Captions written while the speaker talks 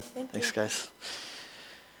Thanks, guys.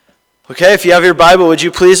 Okay, if you have your Bible, would you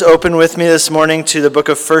please open with me this morning to the book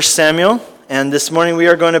of 1 Samuel? And this morning we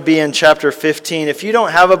are going to be in chapter 15. If you don't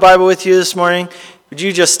have a Bible with you this morning, would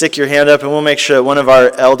you just stick your hand up and we'll make sure that one of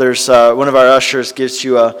our elders, one of our ushers gives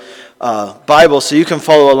you a Bible so you can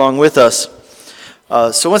follow along with us.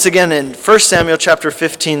 So once again in 1 Samuel chapter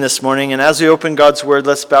 15 this morning, and as we open God's word,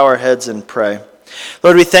 let's bow our heads and pray.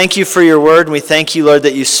 Lord, we thank you for your word, and we thank you, Lord,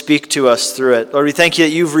 that you speak to us through it. Lord, we thank you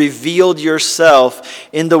that you've revealed yourself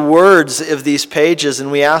in the words of these pages,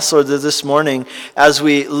 and we ask, Lord, that this morning, as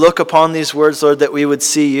we look upon these words, Lord, that we would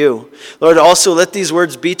see you. Lord, also let these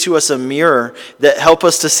words be to us a mirror that help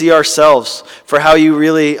us to see ourselves for how you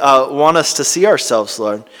really want us to see ourselves,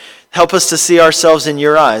 Lord. Help us to see ourselves in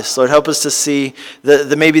your eyes. Lord, help us to see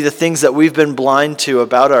maybe the things that we've been blind to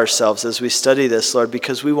about ourselves as we study this, Lord,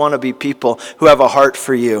 because we want to be people who have a heart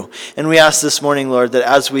for you. And we ask this morning, Lord, that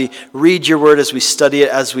as we read your word, as we study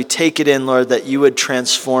it, as we take it in, Lord, that you would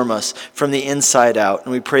transform us from the inside out.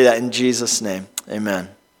 And we pray that in Jesus' name. Amen.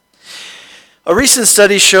 A recent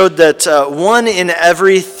study showed that 1 in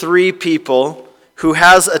every 3 people who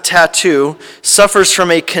has a tattoo suffers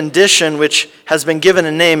from a condition which has been given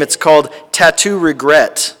a name. It's called tattoo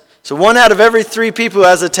regret. So 1 out of every 3 people who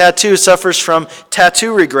has a tattoo suffers from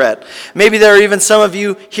tattoo regret. Maybe there are even some of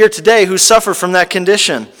you here today who suffer from that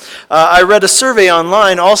condition. I read a survey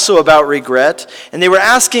online also about regret, and they were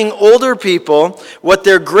asking older people what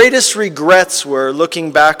their greatest regrets were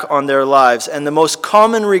looking back on their lives. And the most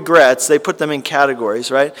common regrets, they put them in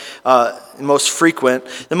categories, right? The most frequent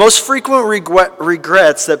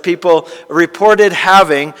regrets that people reported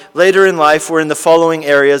having later in life were in the following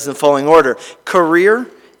areas in the following order: career,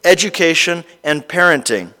 education, and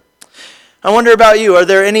parenting. I wonder about you. Are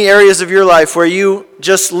there any areas of your life where you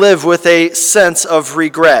just live with a sense of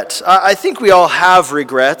regret? I think we all have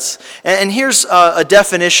regrets. And here's a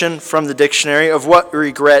definition from the dictionary of what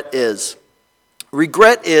regret is.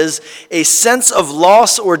 Regret is a sense of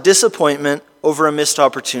loss or disappointment over a missed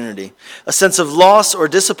opportunity. A sense of loss or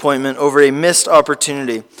disappointment over a missed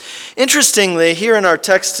opportunity. Interestingly, here in our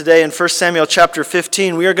text today in 1 Samuel chapter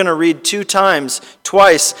 15, we are going to read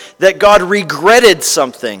twice, that God regretted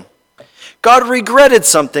something. God regretted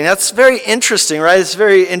something. That's very interesting, right? It's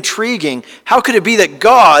very intriguing. How could it be that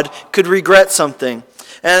God could regret something?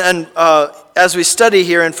 And as we study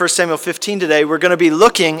here in 1 Samuel 15 today, we're going to be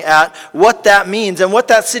looking at what that means and what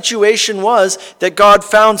that situation was that God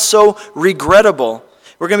found so regrettable.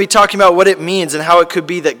 We're going to be talking about what it means and how it could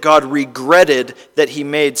be that God regretted that he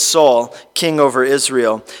made Saul king over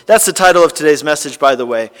Israel. That's the title of today's message, by the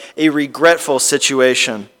way, A Regretful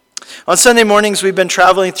Situation. On Sunday mornings, we've been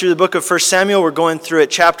traveling through the book of 1 Samuel. We're going through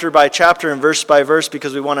it chapter by chapter and verse by verse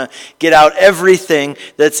because we want to get out everything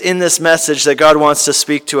that's in this message that God wants to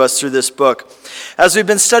speak to us through this book. As we've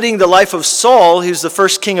been studying the life of Saul, who's the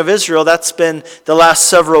first king of Israel, that's been the last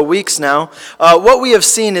several weeks now, what we have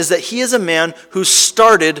seen is that he is a man who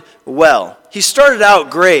started well. He started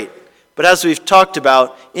out great, but as we've talked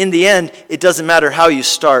about, in the end, it doesn't matter how you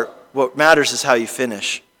start. What matters is how you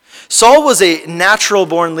finish. Saul was a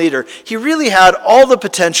natural-born leader. He really had all the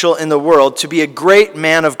potential in the world to be a great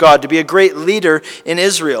man of God, to be a great leader in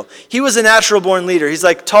Israel. He was a natural-born leader. He's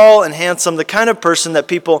like tall and handsome, the kind of person that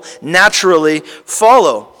people naturally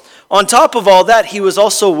follow. On top of all that, he was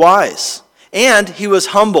also wise, and he was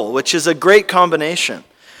humble, which is a great combination.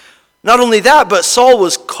 Not only that, but Saul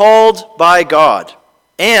was called by God,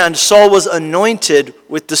 and Saul was anointed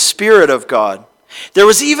with the Spirit of God. There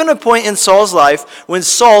was even a point in Saul's life when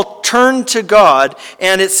Saul turned to God,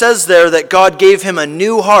 and it says there that God gave him a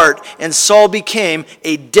new heart, and Saul became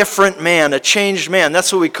a different man, a changed man.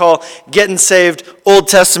 That's what we call getting saved Old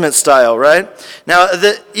Testament style, right? Now,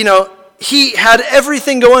 he had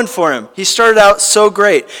everything going for him. He started out so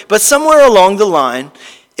great. But somewhere along the line,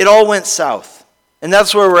 it all went south. And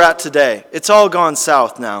that's where we're at today. It's all gone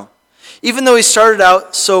south now. Even though he started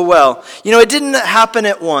out so well. It didn't happen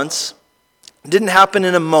at once. It didn't happen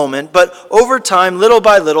in a moment, but over time, little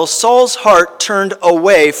by little, Saul's heart turned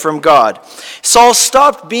away from God. Saul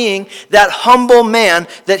stopped being that humble man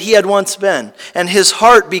that he had once been, and his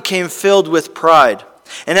heart became filled with pride.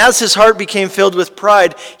 And as his heart became filled with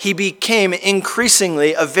pride, he became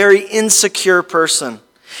increasingly a very insecure person.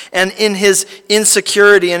 And in his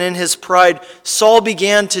insecurity and in his pride, Saul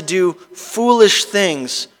began to do foolish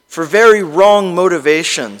things for very wrong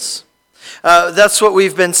motivations. That's what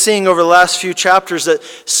we've been seeing over the last few chapters, that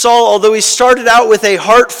Saul, although he started out with a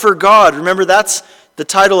heart for God, remember that's the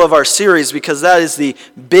title of our series because that is the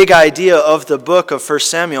big idea of the book of 1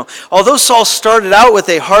 Samuel. Although Saul started out with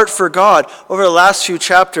a heart for God, over the last few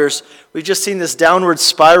chapters, we've just seen this downward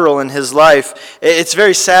spiral in his life. It's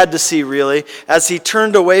very sad to see, really, as he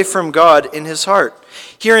turned away from God in his heart.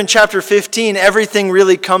 Here in chapter 15, everything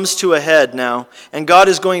really comes to a head now, and God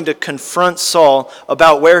is going to confront Saul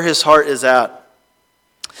about where his heart is at.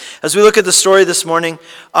 As we look at the story this morning,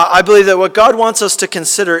 I believe that what God wants us to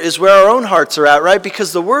consider is where our own hearts are at, right?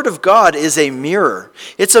 Because the Word of God is a mirror.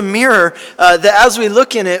 It's a mirror that as we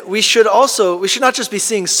look in it, we should not just be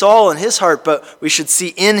seeing Saul and his heart, but we should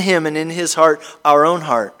see in him and in his heart our own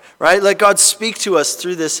heart, right? Let God speak to us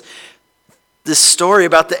through this story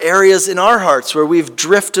about the areas in our hearts where we've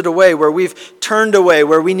drifted away, where we've turned away,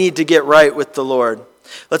 where we need to get right with the Lord.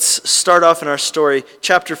 Let's start off in our story,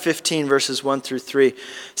 chapter 15, verses 1 through 3.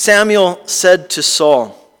 Samuel said to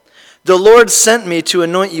Saul, "The Lord sent me to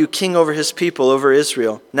anoint you king over his people, over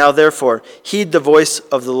Israel. Now therefore, heed the voice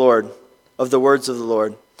of the Lord, of the words of the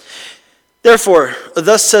Lord. Therefore,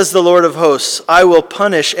 thus says the Lord of hosts, I will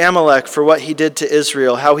punish Amalek for what he did to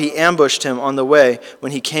Israel, how he ambushed him on the way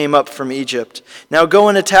when he came up from Egypt. Now go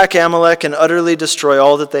and attack Amalek and utterly destroy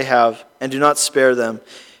all that they have, and do not spare them.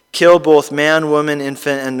 Kill both man, woman,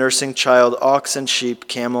 infant, and nursing child, ox and sheep,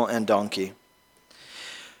 camel and donkey."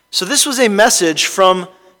 So this was a message from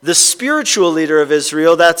the spiritual leader of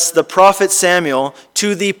Israel, that's the prophet Samuel,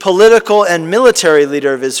 to the political and military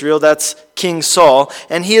leader of Israel, that's King Saul,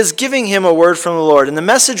 and he is giving him a word from the Lord. And the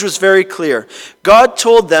message was very clear. God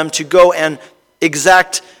told them to go and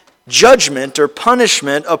exact judgment or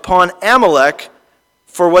punishment upon Amalek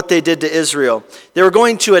for what they did to Israel. They were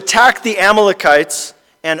going to attack the Amalekites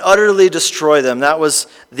and utterly destroy them. That was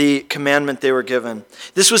the commandment they were given.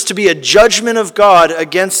 This was to be a judgment of God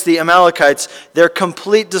against the Amalekites, their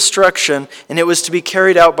complete destruction, and it was to be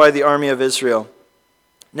carried out by the army of Israel.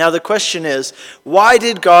 Now the question is, why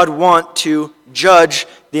did God want to judge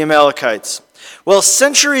the Amalekites? Well,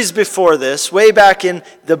 centuries before this, way back in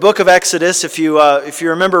the book of Exodus, if you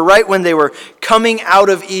remember, right when they were coming out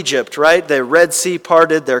of Egypt, right? The Red Sea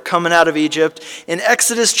parted, they're coming out of Egypt. In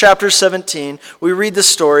Exodus chapter 17, we read the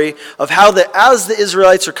story of how as the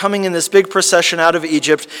Israelites are coming in this big procession out of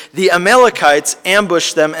Egypt, the Amalekites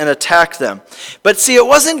ambushed them and attacked them. But see, it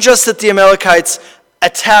wasn't just that the Amalekites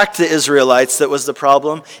attacked the Israelites that was the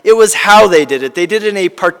problem. It was how they did it. They did it in a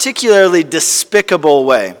particularly despicable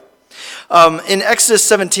way. In Exodus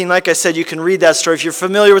 17, like I said, you can read that story. If you're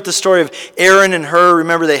familiar with the story of Aaron and Hur,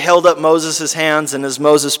 remember they held up Moses' hands, and as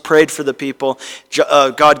Moses prayed for the people,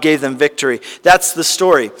 God gave them victory. That's the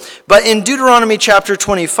story. But in Deuteronomy chapter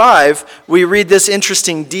 25, we read this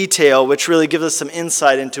interesting detail, which really gives us some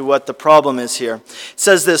insight into what the problem is here. It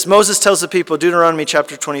says this, Moses tells the people, Deuteronomy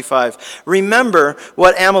chapter 25, "Remember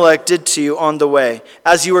what Amalek did to you on the way,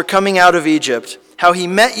 as you were coming out of Egypt, how he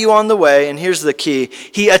met you on the way," and here's the key,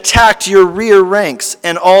 "he attacked your rear ranks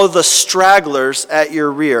and all the stragglers at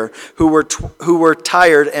your rear who were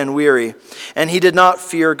tired and weary, and he did not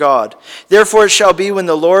fear God. Therefore it shall be when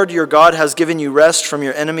the Lord your God has given you rest from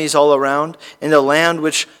your enemies all around, in the land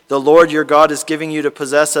which the Lord your God is giving you to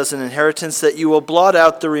possess as an inheritance, that you will blot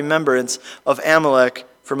out the remembrance of Amalek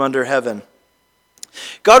from under heaven."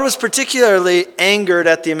 God was particularly angered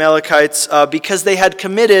at the Amalekites because they had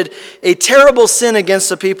committed a terrible sin against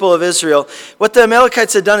the people of Israel. What the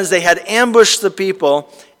Amalekites had done is they had ambushed the people,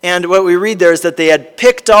 and what we read there is that they had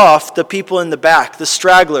picked off the people in the back, the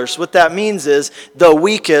stragglers. What that means is the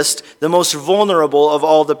weakest, the most vulnerable of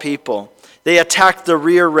all the people. They attacked the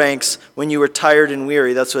rear ranks when you were tired and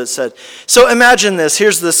weary. That's what it said. So imagine this.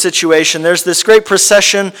 Here's the situation. There's this great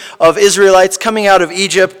procession of Israelites coming out of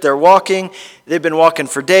Egypt. They're walking. They've been walking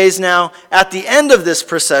for days now. At the end of this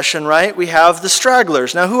procession, right, we have the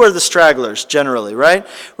stragglers. Now, who are the stragglers generally, right?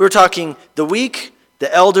 We're talking the weak,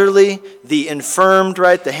 the elderly, the infirmed,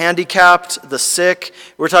 right, the handicapped, the sick.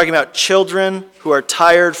 We're talking about children who are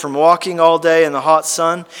tired from walking all day in the hot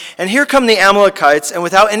sun. And here come the Amalekites, and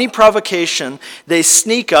without any provocation, they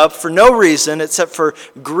sneak up for no reason except for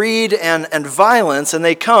greed and violence, and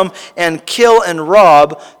they come and kill and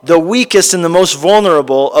rob the weakest and the most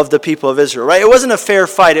vulnerable of the people of Israel, right? It wasn't a fair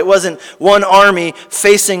fight. It wasn't one army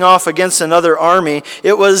facing off against another army.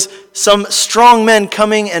 It was some strong men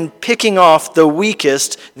coming and picking off the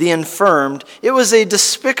weakest, the infirmed. It was a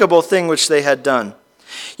despicable thing which they had done.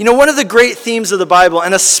 You know, one of the great themes of the Bible,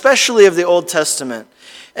 and especially of the Old Testament,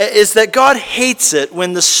 is that God hates it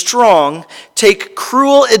when the strong take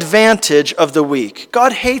cruel advantage of the weak.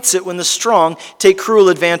 God hates it when the strong take cruel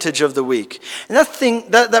advantage of the weak. And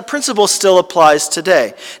that principle still applies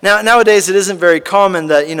today. Now, nowadays it isn't very common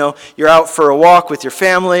that, you're out for a walk with your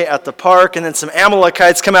family at the park and then some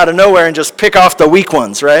Amalekites come out of nowhere and just pick off the weak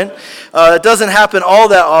ones, right? It doesn't happen all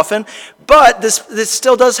that often. But this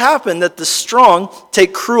still does happen, that the strong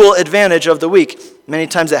take cruel advantage of the weak. Many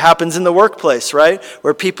times it happens in the workplace, right?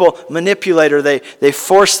 Where people manipulate or they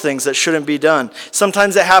force things that shouldn't be done.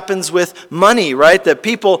 Sometimes it happens with money, right? That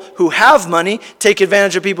people who have money take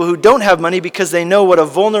advantage of people who don't have money because they know what a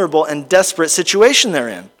vulnerable and desperate situation they're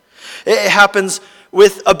in. It happens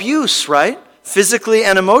with abuse, right? Physically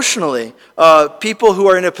and emotionally. People who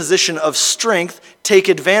are in a position of strength take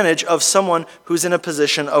advantage of someone who's in a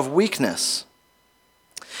position of weakness.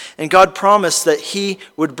 And God promised that he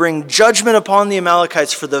would bring judgment upon the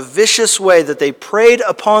Amalekites for the vicious way that they preyed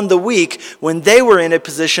upon the weak when they were in a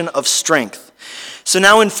position of strength. So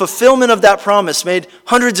now in fulfillment of that promise made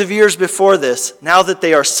hundreds of years before this, now that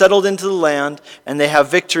they are settled into the land and they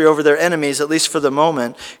have victory over their enemies, at least for the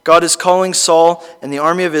moment, God is calling Saul and the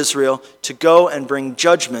army of Israel to go and bring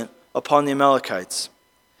judgment upon the Amalekites.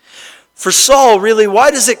 For Saul, really,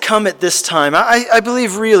 why does it come at this time? I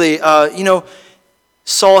believe really,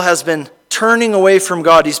 Saul has been turning away from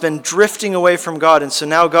God. He's been drifting away from God. And so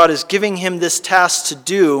now God is giving him this task to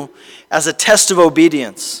do as a test of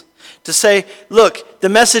obedience. To say, look, the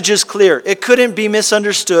message is clear. It couldn't be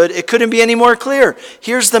misunderstood. It couldn't be any more clear.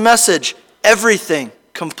 Here's the message. Everything.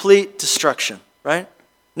 Complete destruction. Right?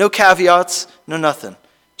 No caveats. No nothing.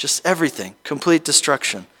 Just everything. Complete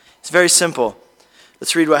destruction. It's very simple.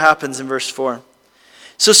 Let's read what happens in verse 4.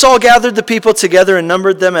 So Saul gathered the people together and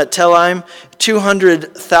numbered them at Telaim,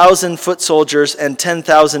 200,000 foot soldiers and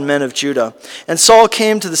 10,000 men of Judah. And Saul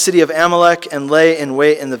came to the city of Amalek and lay in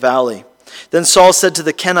wait in the valley. Then Saul said to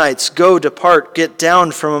the Kenites, "Go, depart, get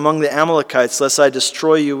down from among the Amalekites, lest I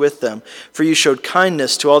destroy you with them. For you showed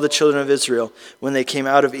kindness to all the children of Israel when they came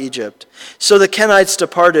out of Egypt." So the Kenites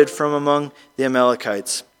departed from among the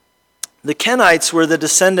Amalekites. The Kenites were the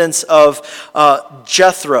descendants of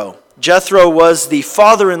Jethro. Jethro was the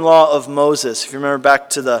father-in-law of Moses, if you remember back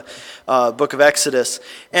to the book of Exodus.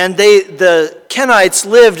 And the Kenites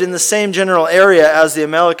lived in the same general area as the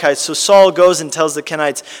Amalekites. So Saul goes and tells the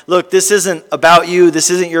Kenites, look, this isn't about you. This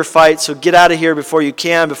isn't your fight. So get out of here before you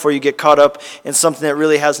get caught up in something that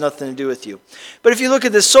really has nothing to do with you. But if you look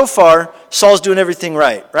at this so far, Saul's doing everything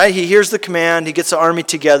right? He hears the command. He gets the army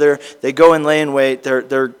together. They go and lay in wait.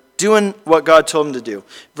 They're doing what God told him to do.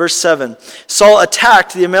 Verse 7, Saul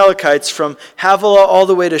attacked the Amalekites from Havilah all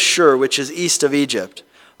the way to Shur, which is east of Egypt.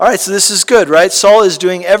 All right, so this is good, right? Saul is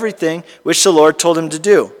doing everything which the Lord told him to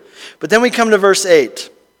do. But then we come to verse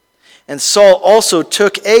 8. And Saul also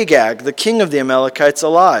took Agag, the king of the Amalekites,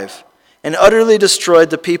 alive, and utterly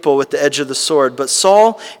destroyed the people with the edge of the sword. But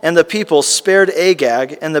Saul and the people spared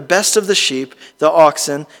Agag and the best of the sheep, the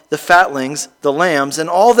oxen, the fatlings, the lambs, and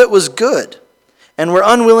all that was good, and were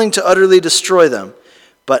unwilling to utterly destroy them.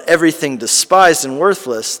 But everything despised and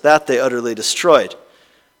worthless, that they utterly destroyed.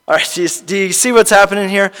 All right, do you see what's happening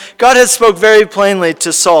here? God has spoke very plainly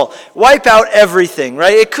to Saul. Wipe out everything,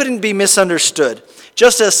 right? It couldn't be misunderstood.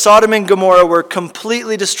 Just as Sodom and Gomorrah were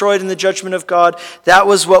completely destroyed in the judgment of God, that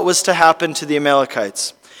was what was to happen to the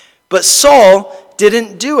Amalekites. But Saul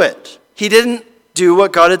didn't do it. He didn't do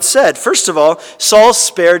what God had said. First of all, Saul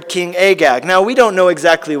spared King Agag. Now, we don't know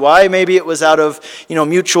exactly why. Maybe it was out of,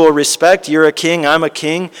 mutual respect. You're a king, I'm a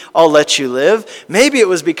king, I'll let you live. Maybe it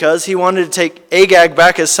was because he wanted to take Agag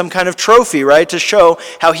back as some kind of trophy, right? To show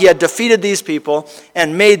how he had defeated these people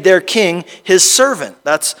and made their king his servant.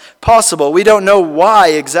 That's possible. We don't know why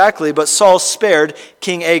exactly, but Saul spared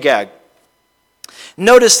King Agag.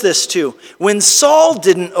 Notice this too. When Saul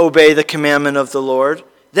didn't obey the commandment of the Lord,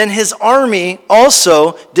 then his army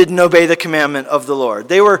also didn't obey the commandment of the Lord.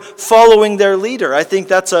 They were following their leader. I think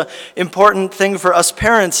that's an important thing for us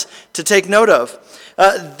parents to take note of.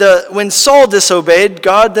 When Saul disobeyed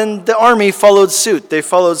God, then the army followed suit. They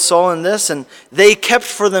followed Saul in this, and they kept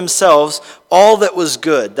for themselves all that was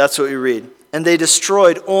good. That's what we read. And they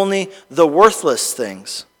destroyed only the worthless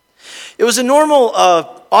things. It was a normal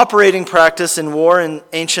operating practice in war in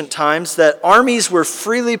ancient times that armies were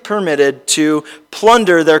freely permitted to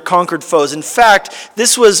plunder their conquered foes. In fact,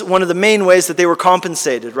 this was one of the main ways that they were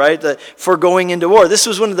compensated, right, for going into war. This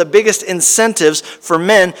was one of the biggest incentives for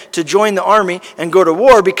men to join the army and go to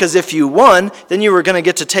war, because if you won, then you were going to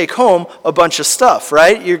get to take home a bunch of stuff,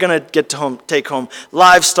 right? You're going to get to take home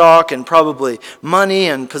livestock and probably money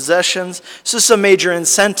and possessions. So this is a major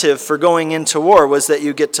incentive for going into war, was that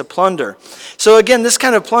you get to plunder. So again, this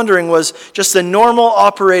kind of plundering was just the normal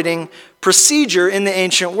operating procedure in the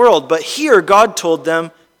ancient world. But here, God told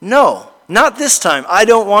them, no, not this time. I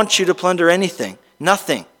don't want you to plunder anything.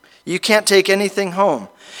 Nothing. You can't take anything home.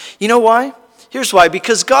 You know why? Here's why.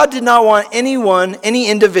 Because God did not want anyone,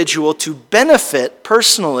 any individual, to benefit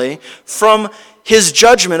personally from his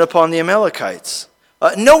judgment upon the Amalekites.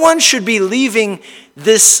 No one should be leaving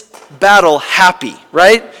this battle happy,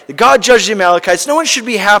 right? God judged the Amalekites. No one should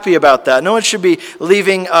be happy about that. No one should be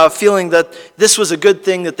leaving feeling that this was a good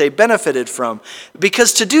thing that they benefited from.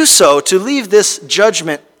 Because to do so, to leave this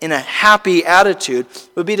judgment in a happy attitude,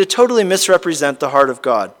 would be to totally misrepresent the heart of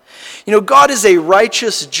God. You know, God is a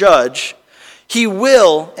righteous judge. He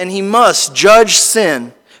will and he must judge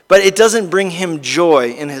sin, but it doesn't bring him joy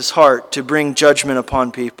in his heart to bring judgment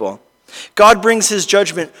upon people. God brings his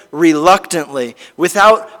judgment reluctantly,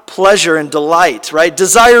 without pleasure and delight, right?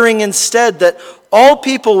 Desiring instead that all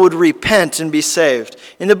people would repent and be saved.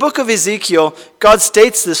 In the book of Ezekiel, God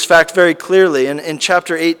states this fact very clearly. In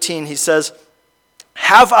chapter 18, he says,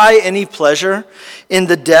 "Have I any pleasure in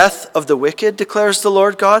the death of the wicked, declares the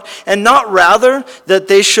Lord God, and not rather that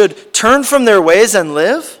they should turn from their ways and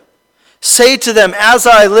live? Say to them, as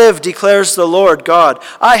I live, declares the Lord God,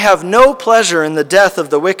 I have no pleasure in the death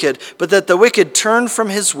of the wicked, but that the wicked turn from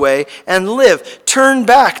his way and live. Turn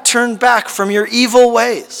back from your evil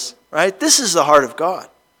ways." Right? This is the heart of God.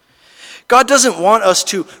 God doesn't want us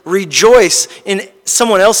to rejoice in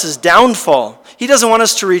someone else's downfall. He doesn't want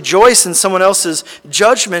us to rejoice in someone else's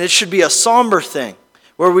judgment. It should be a somber thing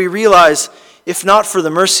where we realize, if not for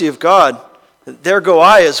the mercy of God, there go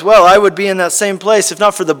I as well. I would be in that same place if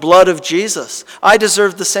not for the blood of Jesus. I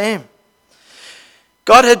deserve the same.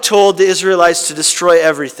 God had told the Israelites to destroy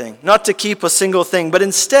everything, not to keep a single thing, but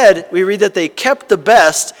instead we read that they kept the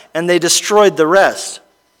best and they destroyed the rest.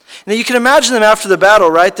 Now you can imagine them after the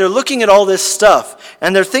battle, right? They're looking at all this stuff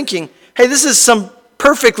and they're thinking, hey, this is some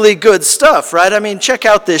perfectly good stuff, right? I mean, check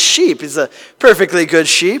out this sheep. It's a perfectly good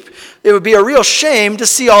sheep. It would be a real shame to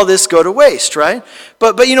see all this go to waste, right?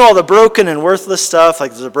 But you know, all the broken and worthless stuff,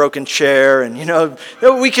 like there's a broken chair, and you know,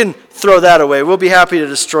 we can throw that away. We'll be happy to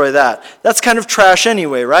destroy that. That's kind of trash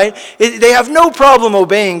anyway, right? They have no problem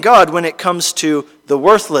obeying God when it comes to the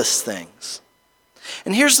worthless things.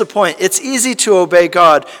 And here's the point. It's easy to obey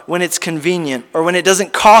God when it's convenient or when it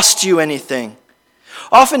doesn't cost you anything.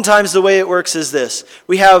 Oftentimes the way it works is this.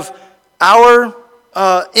 We have our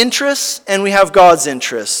interests and we have God's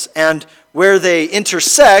interests. And where they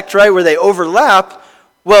intersect, right, where they overlap,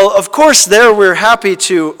 well, of course there we're happy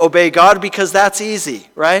to obey God because that's easy,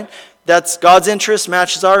 right? That's God's interest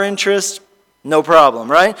matches our interest, no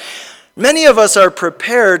problem, right? Many of us are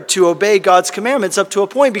prepared to obey God's commandments up to a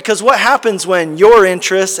point, because what happens when your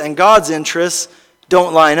interests and God's interests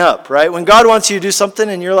don't line up, right? When God wants you to do something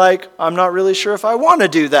and you're like, I'm not really sure if I want to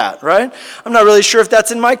do that, right? I'm not really sure if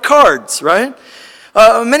that's in my cards, right?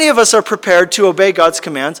 Many of us are prepared to obey God's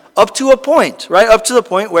commands up to a point, right? Up to the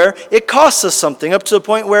point where it costs us something, up to the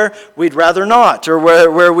point where we'd rather not, or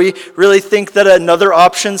where we really think that another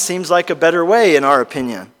option seems like a better way in our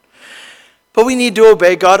opinion. But we need to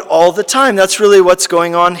obey God all the time. That's really what's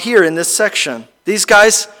going on here in this section. These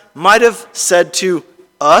guys might have said to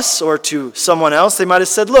us or to someone else, they might have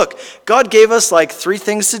said, look, God gave us like 3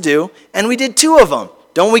 things to do, and we did 2 of them.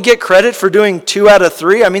 Don't we get credit for doing 2 out of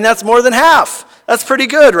 3? I mean, that's more than half. That's pretty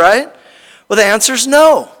good, right? Well, the answer is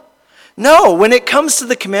no. No, when it comes to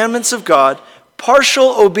the commandments of God,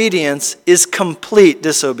 partial obedience is complete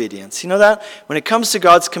disobedience. You know that? When it comes to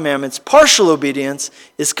God's commandments, partial obedience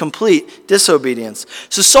is complete disobedience.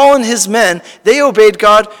 So Saul and his men, they obeyed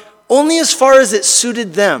God only as far as it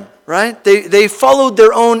suited them, right? They followed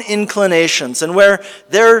their own inclinations. And where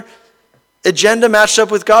their agenda matched up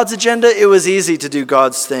with God's agenda, it was easy to do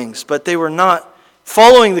God's things. But they were not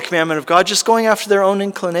following the commandment of God, just going after their own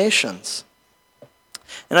inclinations.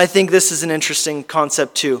 And I think this is an interesting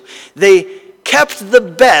concept too. They kept the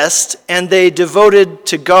best and they devoted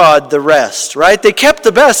to God the rest, right? They kept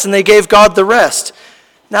the best and they gave God the rest.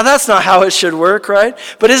 Now that's not how it should work, right?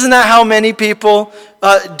 But isn't that how many people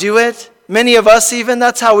do it? Many of us even,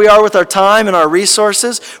 that's how we are with our time and our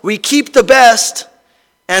resources. We keep the best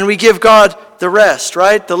and we give God the rest,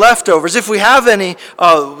 right? The leftovers. If we have any,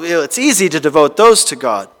 it's easy to devote those to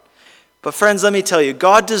God. But friends, let me tell you,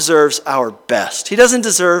 God deserves our best. He doesn't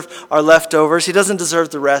deserve our leftovers. He doesn't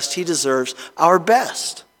deserve the rest. He deserves our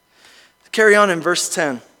best. Carry on in verse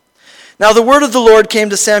 10. Now the word of the Lord came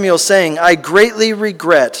to Samuel, saying, I greatly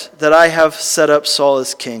regret that I have set up Saul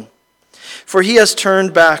as king, for he has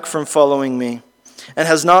turned back from following me, and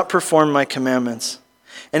has not performed my commandments.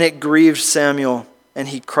 And it grieved Samuel, and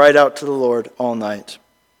he cried out to the Lord all night.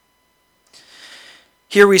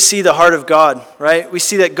 Here we see the heart of God, right? We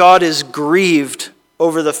see that God is grieved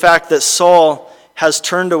over the fact that Saul has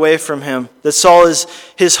turned away from him. That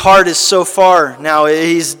his heart is so far now.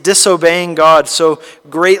 He's disobeying God so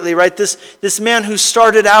greatly, right? This man who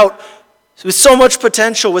started out with so much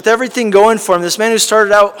potential, with everything going for him, this man who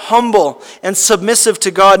started out humble and submissive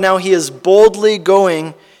to God, now he is boldly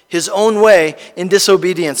going his own way in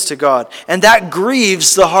disobedience to God. And that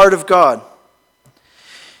grieves the heart of God.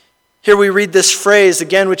 Here we read this phrase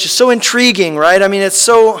again, which is so intriguing, right? I mean, it's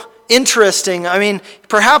so interesting. I mean,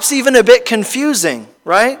 perhaps even a bit confusing,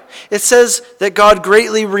 right? It says that God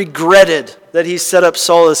greatly regretted that he set up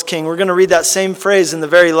Saul as king. We're going to read that same phrase in the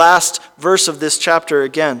very last verse of this chapter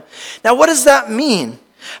again. Now, what does that mean?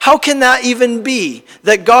 How can that even be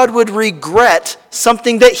that God would regret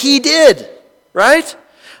something that he did, right?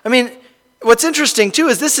 I mean, what's interesting, too,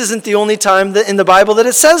 is this isn't the only time in the Bible that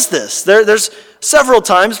it says this. There's several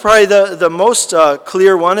times. Probably the most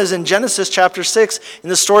clear one is in Genesis chapter 6, in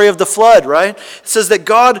the story of the flood, right? It says that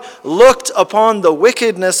God looked upon the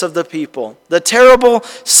wickedness of the people, the terrible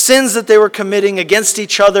sins that they were committing against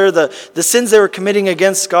each other, the sins they were committing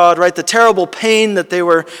against God, right? The terrible pain that they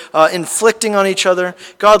were inflicting on each other.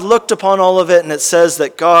 God looked upon all of it, and it says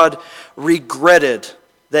that God regretted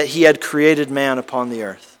that he had created man upon the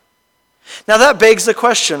earth. Now that begs the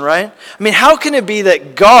question, right? I mean, how can it be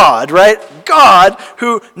that God, right? God,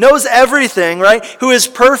 who knows everything, right? Who is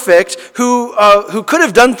perfect, who could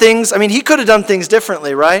have done things, I mean, he could have done things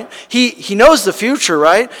differently, right? He knows the future,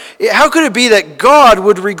 right? How could it be that God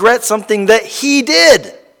would regret something that he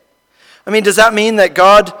did? I mean, does that mean that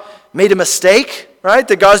God made a mistake, right?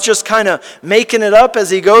 That God's just kind of making it up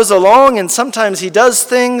as he goes along, and sometimes he does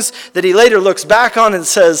things that he later looks back on and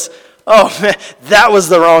says, oh, man, that was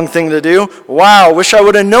the wrong thing to do. Wow, wish I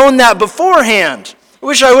would have known that beforehand.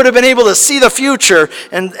 Wish I would have been able to see the future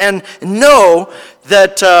and know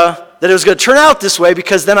that it was going to turn out this way,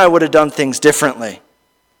 because then I would have done things differently.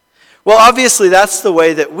 Well, obviously, that's the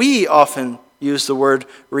way that we often use the word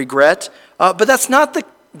regret, but that's not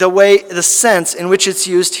the sense in which it's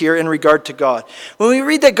used here in regard to God. When we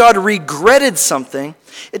read that God regretted something,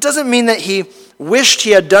 it doesn't mean that he wished he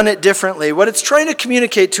had done it differently. What it's trying to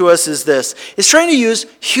communicate to us is this. It's trying to use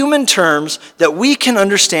human terms that we can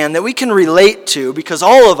understand, that we can relate to, because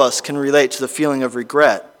all of us can relate to the feeling of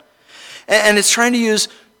regret. And it's trying to use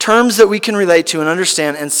terms that we can relate to and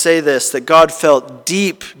understand and say this, that God felt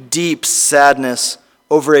deep, deep sadness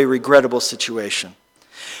over a regrettable situation.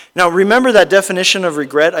 Now, remember that definition of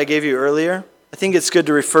regret I gave you earlier? I think it's good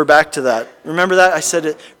to refer back to that. Remember that? I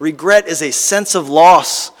said regret is a sense of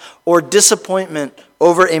loss or disappointment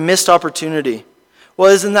over a missed opportunity.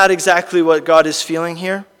 Well, isn't that exactly what God is feeling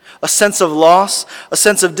here? A sense of loss, a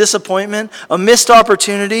sense of disappointment, a missed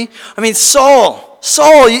opportunity. I mean, Saul,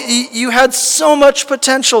 you had so much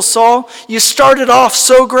potential, Saul. You started off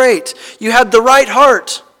so great. You had the right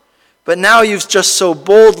heart. But now you've just so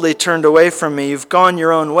boldly turned away from me. You've gone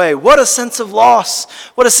your own way. What a sense of loss.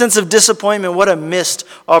 What a sense of disappointment. What a missed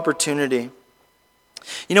opportunity.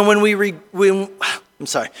 You know, when we read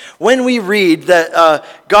that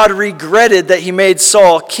God regretted that he made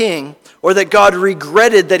Saul king, or that God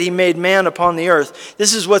regretted that he made man upon the earth,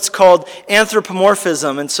 this is what's called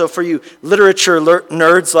anthropomorphism. And so for you literature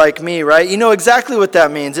nerds like me, right, you know exactly what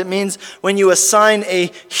that means. It means when you assign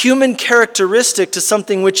a human characteristic to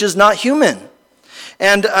something which is not human.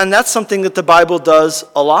 And that's something that the Bible does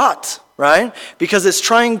a lot, right? Because it's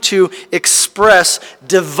trying to express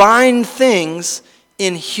divine things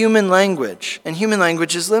in human language. And human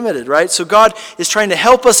language is limited, right? So God is trying to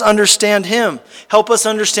help us understand him, help us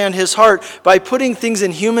understand his heart by putting things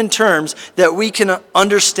in human terms that we can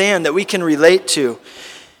understand, that we can relate to.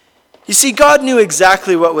 You see, God knew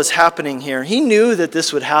exactly what was happening here. He knew that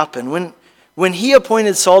this would happen. When he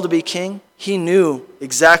appointed Saul to be king, he knew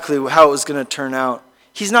exactly how it was going to turn out.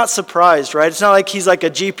 He's not surprised, right? It's not like he's like a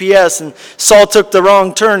GPS and Saul took the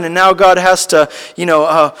wrong turn and now God has to,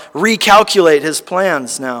 recalculate his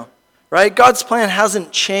plans now, right? God's plan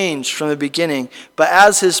hasn't changed from the beginning, but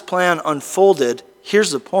as his plan unfolded,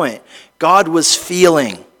 here's the point. God was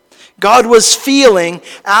feeling God was feeling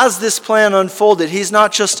as this plan unfolded. He's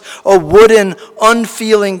not just a wooden,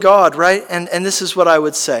 unfeeling God, right? And this is what I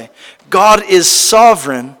would say. God is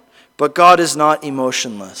sovereign, but God is not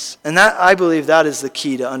emotionless. And that, I believe, that is the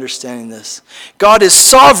key to understanding this. God is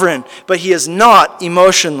sovereign, but he is not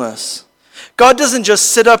emotionless. God doesn't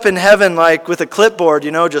just sit up in heaven like with a clipboard,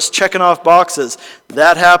 just checking off boxes.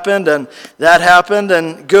 That happened,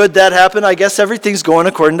 and good, that happened. I guess everything's going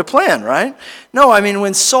according to plan, right? No,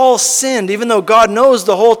 when Saul sinned, even though God knows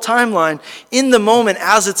the whole timeline, in the moment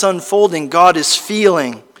as it's unfolding, God is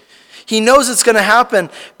feeling. He knows it's going to happen,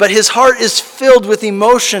 but his heart is filled with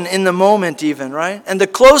emotion in the moment even, right? And the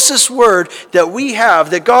closest word that we have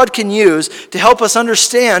that God can use to help us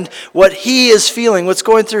understand what he is feeling, what's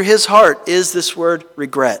going through his heart, is this word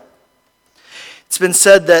regret. It's been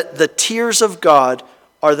said that the tears of God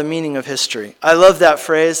are the meaning of history. I love that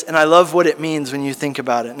phrase, and I love what it means when you think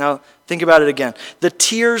about it. Now, think about it again. The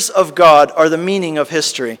tears of God are the meaning of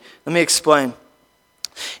history. Let me explain.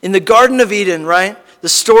 In the Garden of Eden, right? The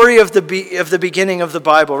story of the beginning of the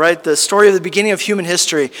Bible, right? The story of the beginning of human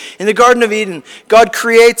history. In the Garden of Eden, God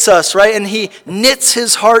creates us, right? And he knits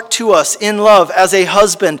his heart to us in love as a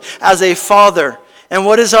husband, as a father. And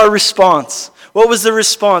what is our response? What was the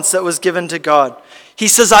response that was given to God? He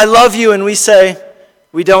says, I love you. And we say,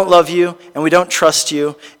 we don't love you and we don't trust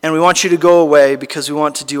you and we want you to go away because we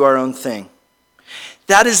want to do our own thing.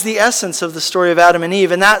 That is the essence of the story of Adam and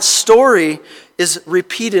Eve. And that story is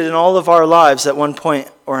repeated in all of our lives at one point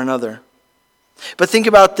or another. But think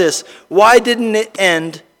about this. Why didn't it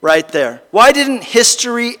end right there? Why didn't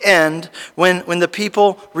history end when the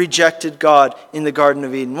people rejected God in the Garden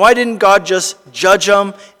of Eden? Why didn't God just judge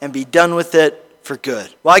them and be done with it for good?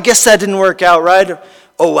 Well, I guess that didn't work out, right?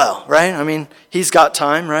 Oh well, right? He's got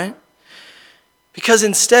time, right? Because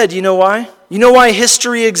instead, you know why? You know why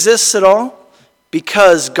history exists at all?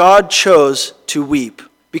 Because God chose to weep.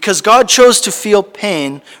 Because God chose to feel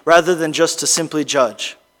pain rather than just to simply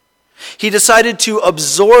judge. He decided to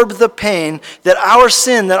absorb the pain that our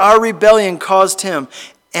sin, that our rebellion caused him,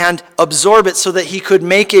 and absorb it so that he could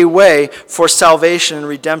make a way for salvation and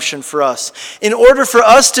redemption for us. In order for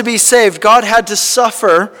us to be saved, God had to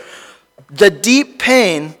suffer the deep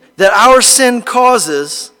pain that our sin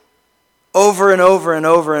causes over and over and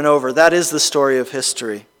over and over. That is the story of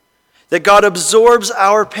history. That God absorbs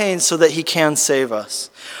our pain so that he can save us.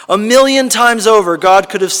 1,000,000 times over, God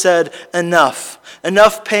could have said, enough.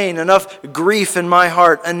 Enough pain, enough grief in my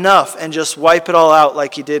heart, enough, and just wipe it all out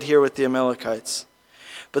like he did here with the Amalekites.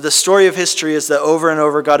 But the story of history is that over and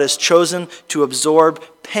over, God has chosen to absorb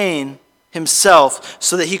pain himself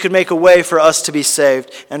so that he could make a way for us to be saved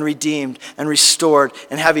and redeemed and restored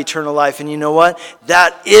and have eternal life. And you know what?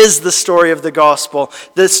 That is the story of the gospel.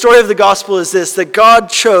 The story of the gospel is this, that God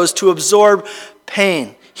chose to absorb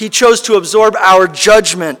pain. He chose to absorb our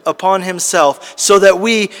judgment upon himself so that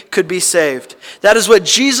we could be saved. That is what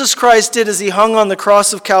Jesus Christ did as he hung on the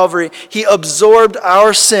cross of Calvary. He absorbed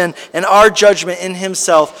our sin and our judgment in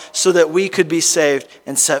himself so that we could be saved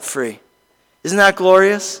and set free. Isn't that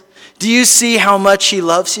glorious? Do you see how much he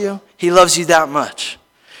loves you? He loves you that much.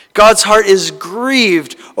 God's heart is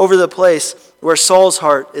grieved over the place where Saul's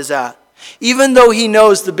heart is at. Even though he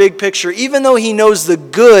knows the big picture, even though he knows the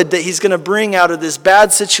good that he's going to bring out of this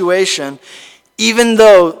bad situation, even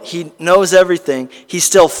though he knows everything, he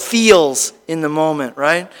still feels in the moment,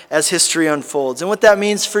 right? As history unfolds. And what that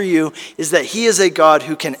means for you is that he is a God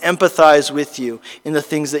who can empathize with you in the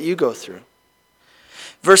things that you go through.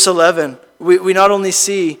 Verse 11, we not only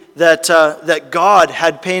see that God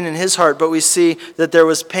had pain in his heart, but we see that there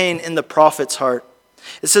was pain in the prophet's heart.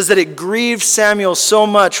 It says that it grieved Samuel so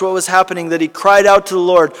much what was happening that he cried out to the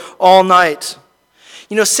Lord all night.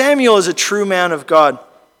 You know, Samuel is a true man of God.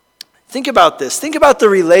 Think about this. Think about the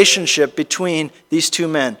relationship between these two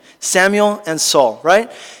men, Samuel and Saul,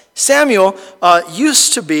 right? Samuel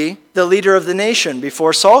used to be the leader of the nation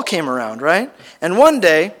before Saul came around, right? And one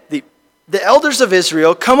day, the elders of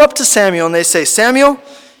Israel come up to Samuel and they say, Samuel,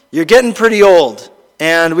 you're getting pretty old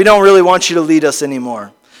and we don't really want you to lead us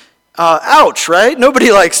anymore. Ouch, right?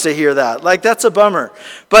 Nobody likes to hear that. Like, that's a bummer.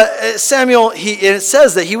 But Samuel, it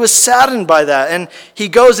says that he was saddened by that. And he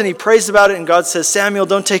goes and he prays about it. And God says, Samuel,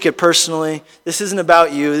 don't take it personally. This isn't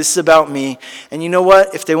about you. This is about me. And you know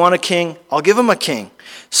what? If they want a king, I'll give them a king.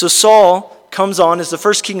 So Saul comes on as the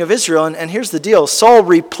first king of Israel. And here's the deal. Saul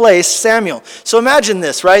replaced Samuel. So imagine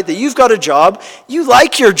this, right? That you've got a job. You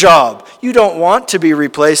like your job. You don't want to be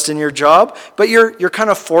replaced in your job. But you're kind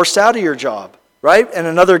of forced out of your job. Right? And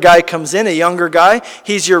another guy comes in, a younger guy.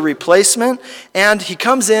 He's your replacement. And he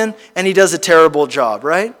comes in and he does a terrible job,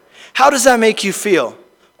 right? How does that make you feel?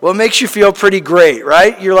 Well, it makes you feel pretty great,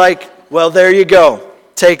 right? You're like, Well, there you go.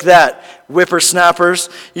 Take that, whippersnappers.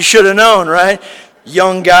 You should have known, right?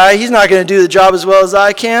 Young guy, he's not going to do the job as well as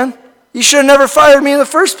I can. You should have never fired me in the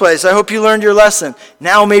first place. I hope you learned your lesson.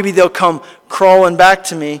 Now maybe they'll come crawling back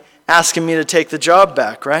to me, asking me to take the job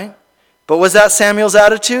back, right? But was that Samuel's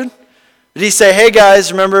attitude? Did he say, hey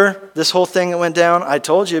guys, remember this whole thing that went down? I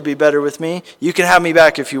told you it'd be better with me. You can have me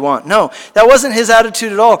back if you want. No, that wasn't his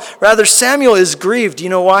attitude at all. Rather, Samuel is grieved. You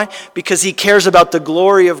know why? Because he cares about the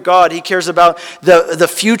glory of God. He cares about the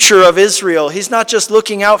future of Israel. He's not just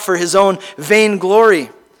looking out for his own vain glory.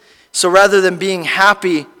 So rather than being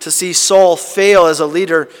happy to see Saul fail as a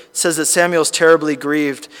leader, it says that Samuel's terribly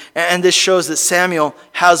grieved. And this shows that Samuel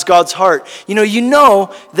has God's heart. You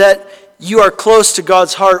know that you are close to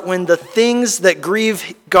God's heart when the things that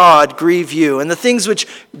grieve God grieve you. And the things which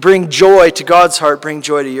bring joy to God's heart bring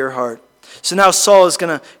joy to your heart. So now Saul is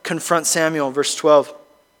going to confront Samuel, verse 12.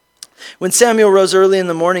 When Samuel rose early in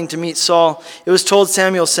the morning to meet Saul, it was told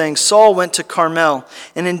Samuel, saying, Saul went to Carmel,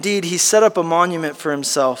 and indeed he set up a monument for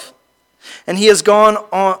himself. And he's gone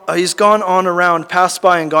on around, passed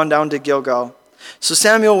by, and gone down to Gilgal. So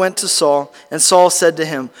Samuel went to Saul, and Saul said to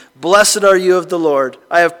him, Blessed are you of the Lord.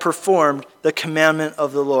 I have performed the commandment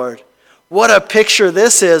of the Lord. What a picture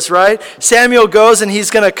this is, right? Samuel goes and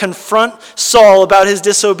he's going to confront Saul about his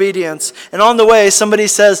disobedience. And on the way, somebody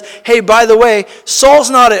says, hey, by the way,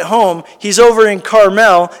 Saul's not at home. He's over in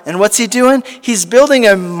Carmel. And what's he doing? He's building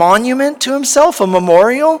a monument to himself, a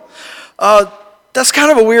memorial. That's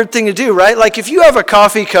kind of a weird thing to do, right? Like if you have a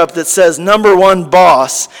coffee cup that says number one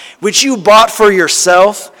boss, which you bought for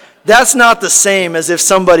yourself, that's not the same as if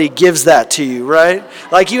somebody gives that to you, right?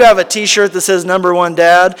 Like you have a t-shirt that says number one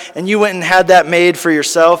dad, and you went and had that made for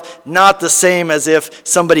yourself, not the same as if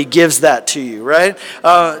somebody gives that to you, right?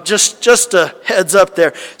 Just a heads up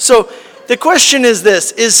there. So the question is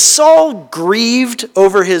this, is Saul grieved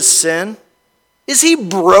over his sin? Is he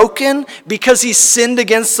broken because he sinned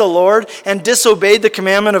against the Lord and disobeyed the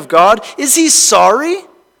commandment of God? Is he sorry?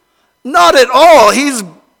 Not at all. He's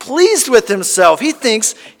pleased with himself. He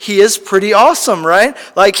thinks he is pretty awesome, right?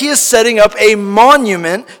 Like he is setting up a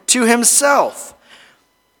monument to himself.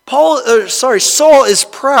 Saul is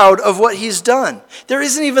proud of what he's done. There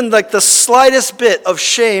isn't even like the slightest bit of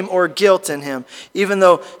shame or guilt in him, even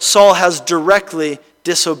though Saul has directly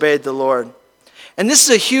disobeyed the Lord. And this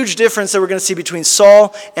is a huge difference that we're going to see between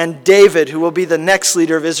Saul and David, who will be the next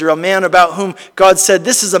leader of Israel, a man about whom God said,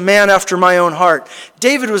 this is a man after my own heart.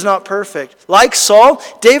 David was not perfect. Like Saul,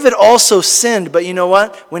 David also sinned, but you know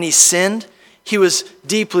what? When he sinned, he was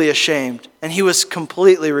deeply ashamed, and he was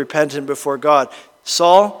completely repentant before God.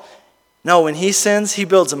 Saul, no, when he sins, he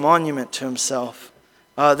builds a monument to himself.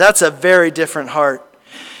 That's a very different heart.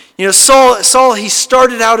 You know, Saul, he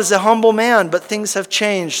started out as a humble man, but things have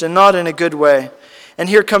changed, and not in a good way. And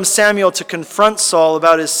here comes Samuel to confront Saul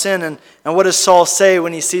about his sin. And what does Saul say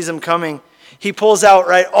when he sees him coming? He pulls out,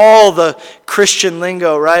 right, all the Christian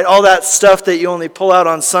lingo, right? All that stuff that you only pull out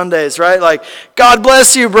on Sundays, right? Like, God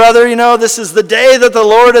bless you, brother. You know, this is the day that the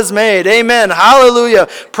Lord has made. Amen. Hallelujah.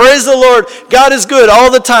 Praise the Lord. God is good all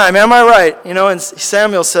the time. Am I right? You know, and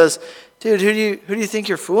Samuel says, dude, who do you think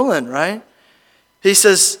you're fooling, right? He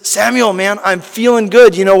says, Samuel, man, I'm feeling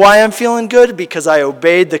good. You know why I'm feeling good? Because I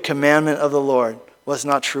obeyed the commandment of the Lord. Well, it's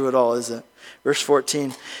not true at all, is it? Verse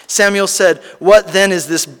 14, Samuel said, what then is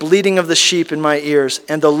this bleating of the sheep in my ears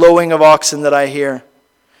and the lowing of oxen that I hear?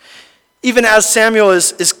 Even as Samuel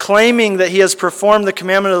is claiming that he has performed the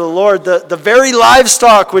commandment of the Lord, the very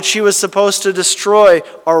livestock which he was supposed to destroy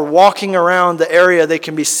are walking around the area. They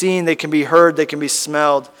can be seen, they can be heard, they can be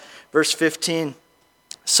smelled. Verse 15,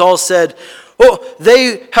 Saul said, oh,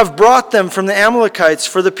 they have brought them from the Amalekites,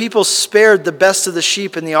 for the people spared the best of the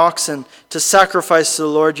sheep and the oxen to sacrifice to the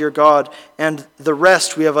Lord your God, and the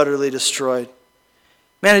rest we have utterly destroyed.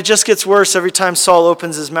 Man, it just gets worse every time Saul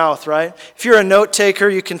opens his mouth, right? If you're a note taker,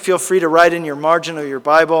 you can feel free to write in your margin of your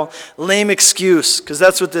Bible, lame excuse, because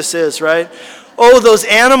that's what this is, right? Oh, those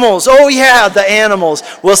animals. Oh, yeah, the animals.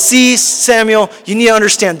 Well, see, Samuel, you need to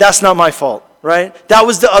understand, that's not my fault. Right? That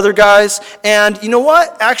was the other guys. And you know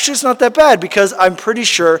what? Actually, it's not that bad because I'm pretty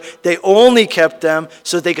sure they only kept them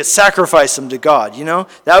so that they could sacrifice them to God. You know?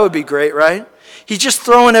 That would be great, right? He's just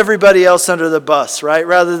throwing everybody else under the bus, right?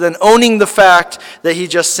 Rather than owning the fact that he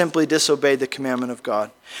just simply disobeyed the commandment of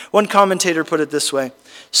God. One commentator put it this way.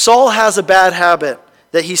 Saul has a bad habit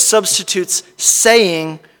that he substitutes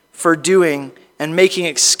saying for doing and making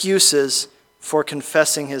excuses for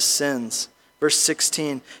confessing his sins. Verse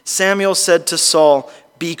 16, Samuel said to Saul,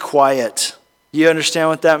 be quiet. You understand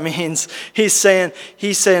what that means? He's saying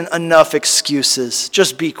enough excuses.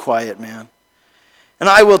 Just be quiet, man. And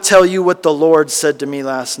I will tell you what the Lord said to me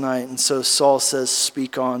last night. And so Saul says,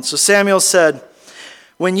 speak on. So Samuel said,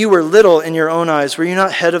 when you were little in your own eyes, were you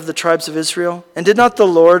not head of the tribes of Israel? And did not the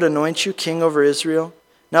Lord anoint you king over Israel?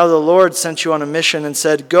 Now the Lord sent you on a mission and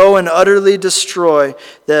said, go and utterly destroy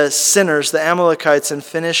the sinners, the Amalekites, and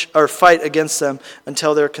fight against them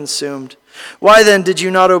until they're consumed. Why then did you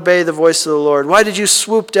not obey the voice of the Lord? Why did you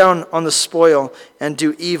swoop down on the spoil and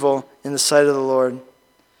do evil in the sight of the Lord?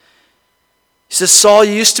 He says, Saul,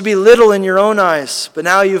 you used to be little in your own eyes, but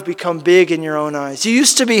now you've become big in your own eyes. You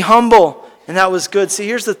used to be humble, and that was good. See,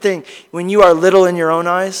 here's the thing. When you are little in your own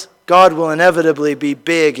eyes, God will inevitably be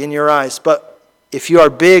big in your eyes. But if you are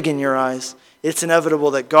big in your eyes, it's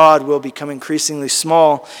inevitable that God will become increasingly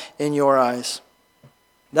small in your eyes.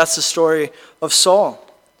 That's the story of Saul.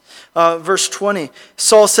 Verse 20,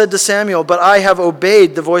 Saul said to Samuel, but I have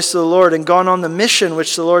obeyed the voice of the Lord and gone on the mission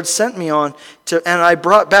which the Lord sent me on, and I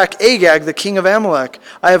brought back Agag, the king of Amalek.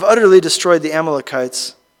 I have utterly destroyed the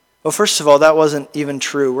Amalekites. Well, first of all, that wasn't even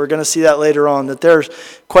true. We're going to see that later on, that there's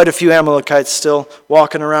quite a few Amalekites still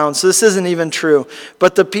walking around. So this isn't even true.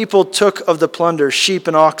 But the people took of the plunder, sheep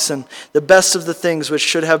and oxen, the best of the things which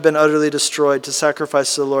should have been utterly destroyed, to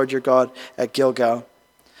sacrifice to the Lord your God at Gilgal.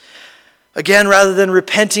 Again, rather than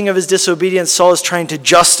repenting of his disobedience, Saul is trying to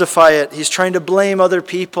justify it. He's trying to blame other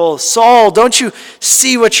people. Saul, don't you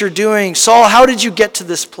see what you're doing? Saul, how did you get to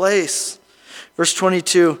this place? Verse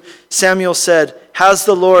 22, Samuel said, has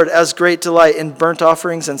the Lord as great delight in burnt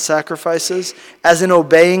offerings and sacrifices as in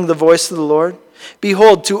obeying the voice of the Lord?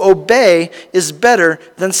 Behold, to obey is better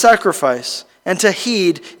than sacrifice, and to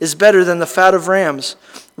heed is better than the fat of rams.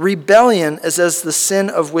 Rebellion is as the sin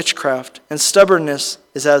of witchcraft, and stubbornness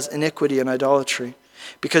is as iniquity and idolatry.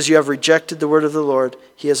 Because you have rejected the word of the Lord,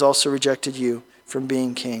 he has also rejected you from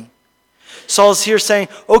being king. Saul's here saying,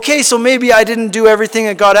 okay, so maybe I didn't do everything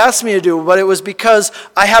that God asked me to do, but it was because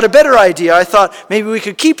I had a better idea. I thought maybe we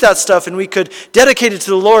could keep that stuff and we could dedicate it to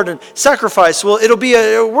the Lord and sacrifice. Well, it'll be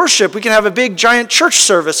a worship. We can have a big giant church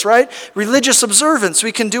service, right? Religious observance.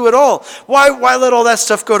 We can do it all. Why let all that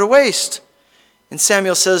stuff go to waste? And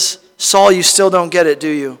Samuel says, Saul, you still don't get it, do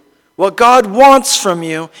you? What God wants from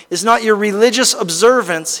you is not your religious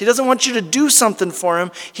observance. He doesn't want you to do something for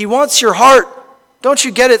him. He wants your heart. Don't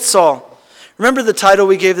you get it, Saul? Remember the title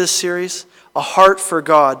we gave this series? A Heart for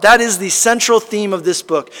God. That is the central theme of this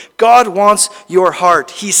book. God wants your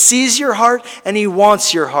heart. He sees your heart and he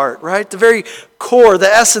wants your heart, right? The very core,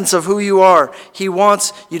 the essence of who you are. He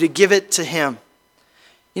wants you to give it to him.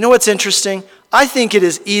 You know what's interesting? I think it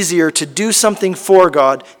is easier to do something for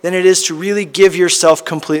God than it is to really give yourself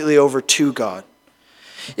completely over to God.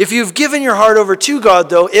 If you've given your heart over to God,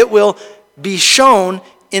 though, it will be shown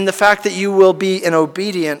in the fact that you will be an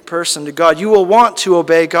obedient person to God. You will want to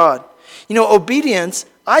obey God. You know, obedience,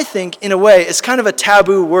 I think, in a way, is kind of a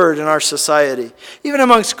taboo word in our society. Even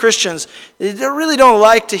amongst Christians, they really don't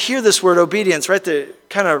like to hear this word obedience, right? They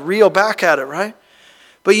kind of reel back at it, right?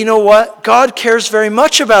 But you know what? God cares very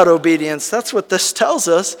much about obedience. That's what this tells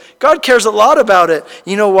us. God cares a lot about it.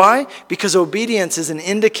 You know why? Because obedience is an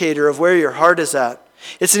indicator of where your heart is at.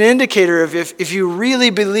 It's an indicator of if you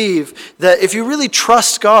really believe that, if you really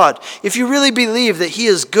trust God, if you really believe that he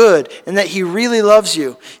is good and that he really loves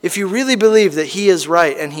you, if you really believe that he is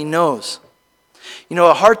right and he knows. You know,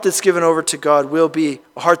 a heart that's given over to God will be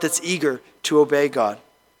a heart that's eager to obey God.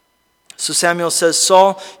 So Samuel says,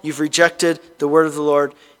 Saul, you've rejected the word of the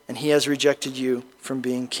Lord, and he has rejected you from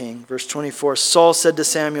being king. Verse 24, Saul said to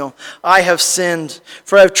Samuel, I have sinned,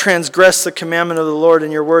 for I have transgressed the commandment of the Lord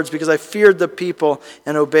in your words, because I feared the people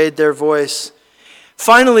and obeyed their voice.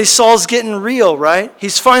 Finally, Saul's getting real, right?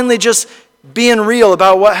 He's finally just being real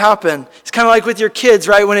about what happened. It's kind of like with your kids,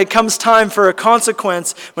 right? When it comes time for a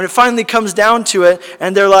consequence, when it finally comes down to it,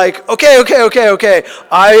 and they're like, okay,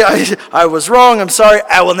 I was wrong, I'm sorry,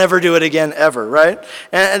 I will never do it again, ever, right?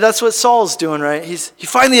 And that's what Saul's doing, right? He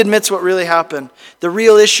finally admits what really happened. The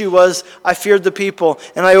real issue was, I feared the people,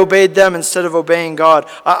 and I obeyed them instead of obeying God.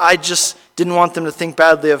 I just didn't want them to think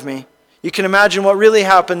badly of me. You can imagine what really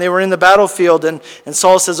happened. They were in the battlefield, and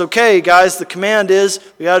Saul says, okay, guys, the command is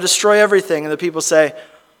we got to destroy everything. And the people say,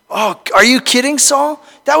 oh, are you kidding, Saul?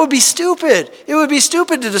 That would be stupid. It would be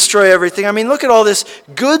stupid to destroy everything. I mean, look at all this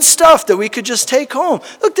good stuff that we could just take home.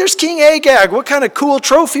 Look, there's King Agag. What kind of cool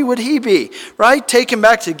trophy would he be, right? Take him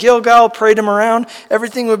back to Gilgal, parade him around.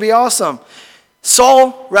 Everything would be awesome.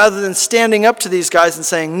 Saul, rather than standing up to these guys and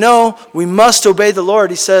saying, no, we must obey the Lord,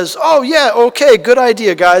 he says, oh yeah, okay, good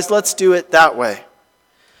idea, guys, let's do it that way.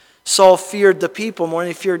 Saul feared the people more than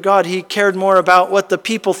he feared God. He cared more about what the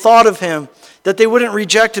people thought of him, that they wouldn't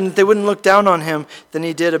reject him, that they wouldn't look down on him, than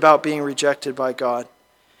he did about being rejected by God.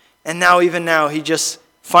 And now, even now, he just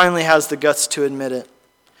finally has the guts to admit it.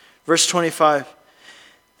 Verse 25.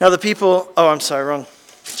 Now the people, wrong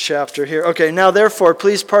chapter here. Okay, now therefore,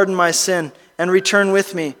 please pardon my sin and return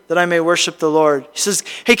with me that I may worship the Lord. He says,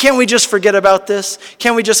 hey, can't we just forget about this?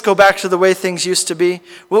 Can't we just go back to the way things used to be?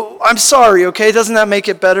 Well, I'm sorry, okay? Doesn't that make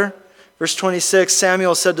it better? Verse 26,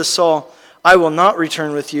 Samuel said to Saul, I will not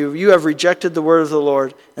return with you. You have rejected the word of the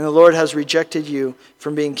Lord, and the Lord has rejected you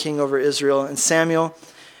from being king over Israel. And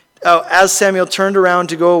as Samuel turned around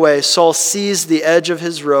to go away, Saul seized the edge of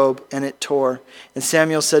his robe, and it tore. And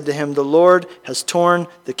Samuel said to him, the Lord has torn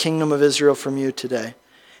the kingdom of Israel from you today,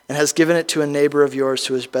 and has given it to a neighbor of yours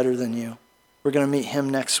who is better than you. We're going to meet him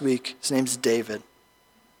next week. His name's David.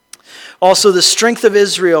 Also, the strength of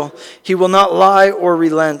Israel, he will not lie or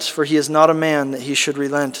relent, for he is not a man that he should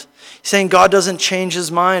relent. He's saying God doesn't change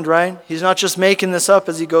his mind, right? He's not just making this up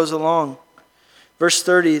as he goes along. Verse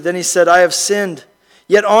 30, then he said, I have sinned.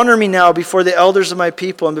 Yet honor me now before the elders of my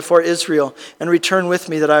people and before Israel, and return with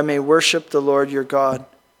me that I may worship the Lord your God.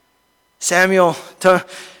 Samuel,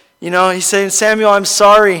 he's saying, Samuel, I'm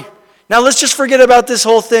sorry. Now let's just forget about this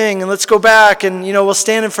whole thing and let's go back and, we'll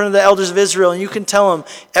stand in front of the elders of Israel and you can tell them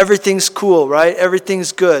everything's cool, right?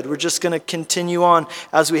 Everything's good. We're just going to continue on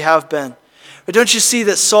as we have been. But don't you see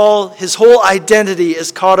that Saul, his whole identity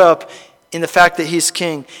is caught up in the fact that he's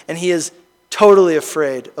king, and he is totally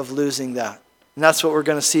afraid of losing that. And that's what we're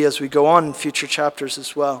going to see as we go on in future chapters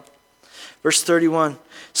as well. Verse 31.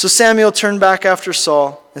 So Samuel turned back after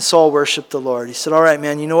Saul, and Saul worshiped the Lord. He said, all right,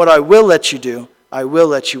 man, you know what I will let you do? I will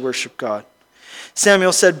let you worship God.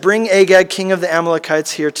 Samuel said, bring Agag, king of the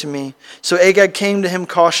Amalekites, here to me. So Agag came to him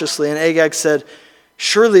cautiously, and Agag said,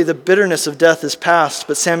 surely the bitterness of death is past.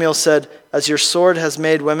 But Samuel said, as your sword has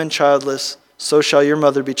made women childless, so shall your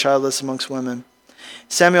mother be childless amongst women.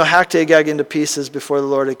 Samuel hacked Agag into pieces before the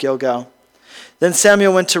Lord at Gilgal. Then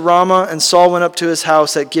Samuel went to Ramah, and Saul went up to his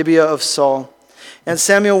house at Gibeah of Saul. And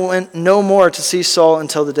Samuel went no more to see Saul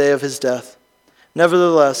until the day of his death.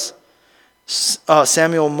 Nevertheless,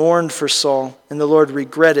 Samuel mourned for Saul, and the Lord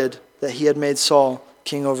regretted that he had made Saul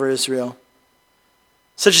king over Israel.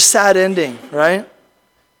 Such a sad ending, right?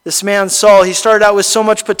 This man Saul, he started out with so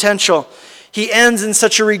much potential. He ends in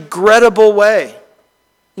such a regrettable way.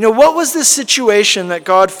 What was this situation that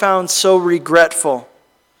God found so regretful?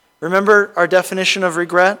 Remember our definition of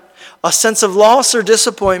regret? A sense of loss or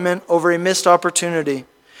disappointment over a missed opportunity.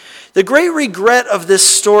 The great regret of this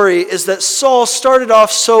story is that Saul started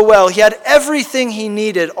off so well. He had everything he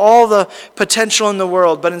needed, all the potential in the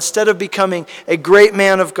world, but instead of becoming a great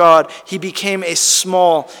man of God, he became a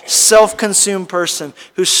small, self-consumed person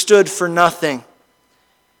who stood for nothing.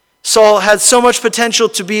 Saul had so much potential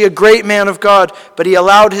to be a great man of God, but he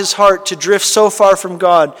allowed his heart to drift so far from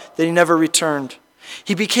God that he never returned.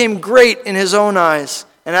 He became great in his own eyes,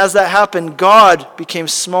 and as that happened, God became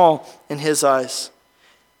small in his eyes,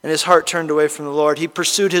 and his heart turned away from the Lord. He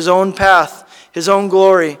pursued his own path, his own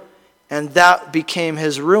glory, and that became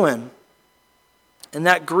his ruin. And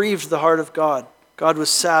that grieved the heart of God. God was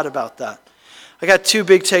sad about that. I got two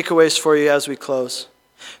big takeaways for you as we close.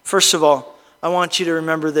 First of all, I want you to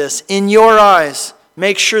remember this. In your eyes,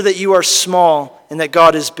 make sure that you are small and that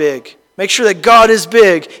God is big. Make sure that God is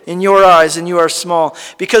big in your eyes and you are small.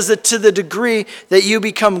 Because to the degree that you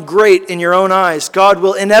become great in your own eyes, God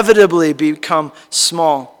will inevitably become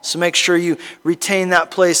small. So make sure you retain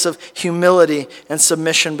that place of humility and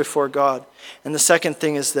submission before God. And the second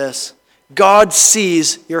thing is this. God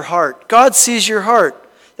sees your heart. God sees your heart.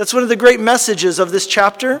 That's one of the great messages of this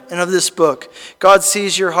chapter and of this book. God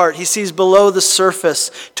sees your heart. He sees below the surface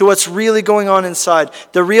to what's really going on inside,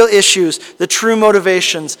 the real issues, the true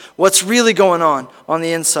motivations, what's really going on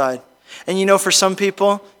the inside. And for some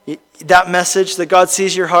people, that message that God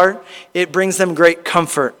sees your heart, it brings them great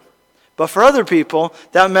comfort. But for other people,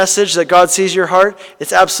 that message that God sees your heart,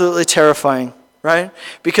 it's absolutely terrifying, right?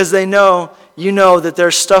 Because they know, that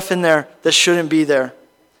there's stuff in there that shouldn't be there.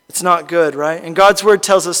 It's not good, right? And God's word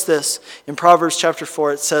tells us this. In Proverbs chapter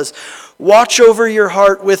 4, it says, watch over your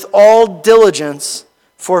heart with all diligence,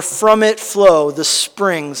 for from it flow the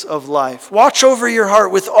springs of life. Watch over your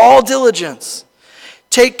heart with all diligence.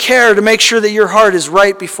 Take care to make sure that your heart is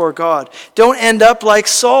right before God. Don't end up like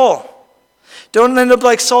Saul. Don't end up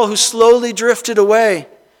like Saul, who slowly drifted away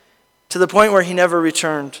to the point where he never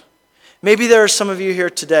returned. Maybe there are some of you here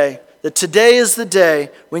today, that today is the day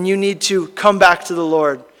when you need to come back to the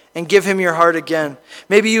Lord and give him your heart again.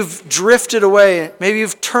 Maybe you've drifted away. Maybe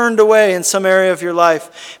you've turned away in some area of your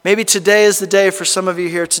life. Maybe today is the day for some of you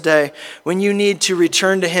here today when you need to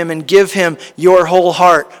return to him and give him your whole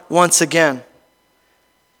heart once again.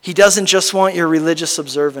 He doesn't just want your religious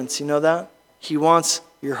observance. You know that? He wants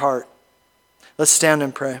your heart. Let's stand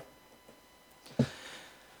and pray.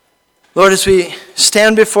 Lord, as we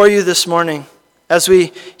stand before you this morning, as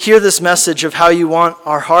we hear this message of how you want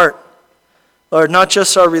our heart, Lord, not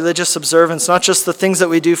just our religious observance, not just the things that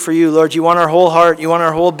we do for you, Lord, you want our whole heart, you want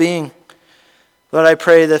our whole being. Lord, I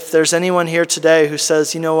pray that if there's anyone here today who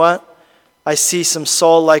says, you know what, I see some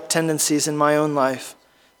Saul-like tendencies in my own life,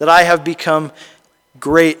 that I have become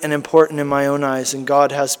great and important in my own eyes, and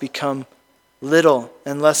God has become little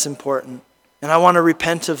and less important. And I want to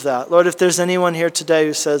repent of that. Lord, if there's anyone here today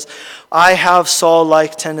who says, I have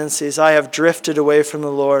Saul-like tendencies, I have drifted away from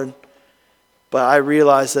the Lord, but I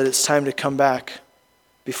realize that it's time to come back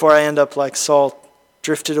before I end up like Saul,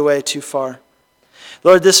 drifted away too far.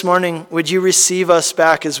 Lord, this morning, would you receive us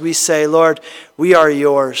back as we say, Lord, we are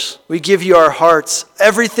yours. We give you our hearts.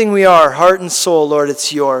 Everything we are, heart and soul, Lord,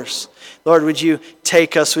 it's yours. Lord, would you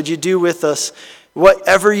take us? Would you do with us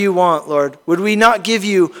whatever you want, Lord? Would we not give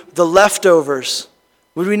you the leftovers?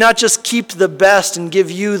 Would we not just keep the best and give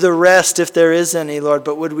you the rest if there is any, Lord,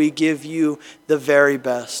 but would we give you the very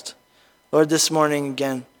best? Lord, this morning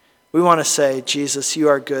again, we want to say, Jesus, you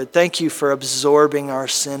are good. Thank you for absorbing our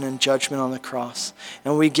sin and judgment on the cross.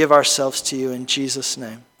 And we give ourselves to you in Jesus'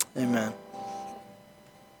 name. Amen.